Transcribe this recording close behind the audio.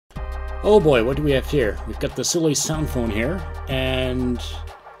Oh boy, what do we have here? We've got the silly sound phone here, and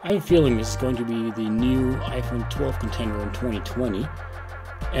I have a feeling this is going to be the new iPhone 12 contender in 2020.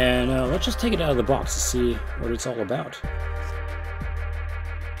 And let's just take it out of the box to see what it's all about.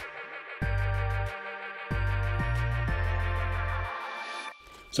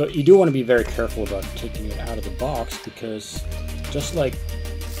 So you do want to be very careful about taking it out of the box, because just like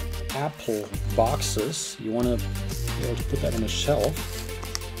Apple boxes, you want to be able to put that in a shelf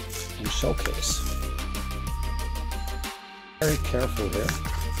and showcase. Very careful here.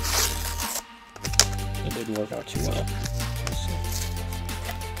 That didn't work out too well.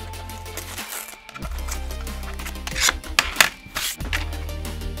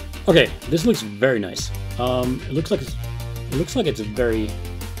 Okay, this looks very nice. It looks like it's very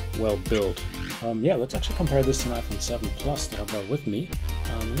well built. Yeah, let's actually compare this to an iPhone 7 Plus that I've got with me.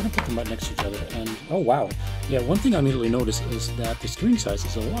 I'm gonna put them right next to each other, and oh wow, yeah. One thing I immediately noticed is that the screen size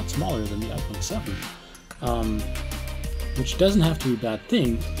is a lot smaller than the iPhone 7, which doesn't have to be a bad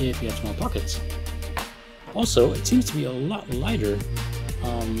thing if you have small pockets. Also, it seems to be a lot lighter.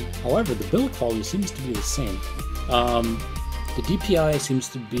 However, the build quality seems to be the same. The DPI seems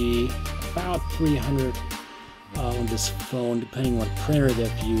to be about 300 on this phone, depending on what printer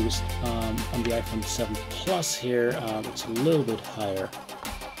they've used. On the iPhone 7 Plus here, it's a little bit higher.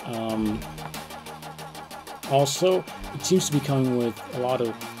 Also, it seems to be coming with a lot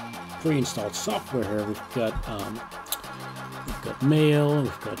of pre-installed software here. We've got mail,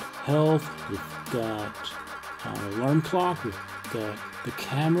 we've got health, we've got alarm clock, we've got the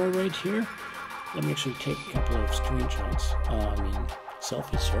camera right here. Let me actually take a couple of screenshots,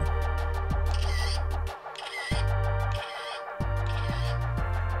 selfies here.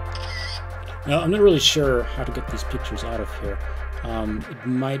 Now, I'm not really sure how to get these pictures out of here. It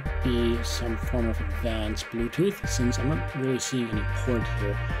might be some form of advanced Bluetooth, since I'm not really seeing any port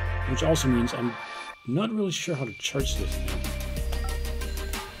here, which also means I'm not really sure how to charge this thing.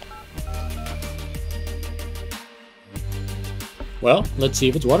 Well, let's see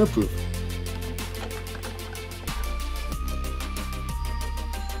if it's waterproof.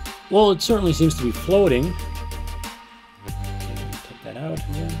 Well, it certainly seems to be floating. Okay, let me take that out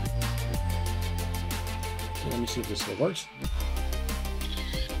again. Okay, let me see if this still works.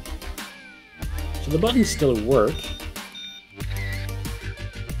 So the buttons still work.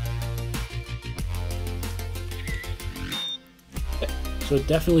 So it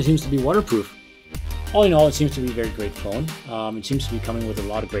definitely seems to be waterproof. All in all, it seems to be a very great phone. It seems to be coming with a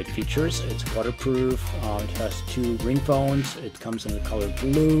lot of great features. It's waterproof, it has 2 ring phones, it comes in the color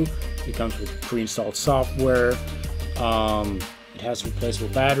blue, it comes with pre-installed software, it has replaceable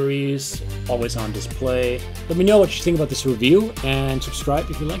batteries, always on display. Let me know what you think about this review, and subscribe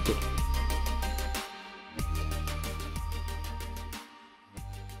if you liked it.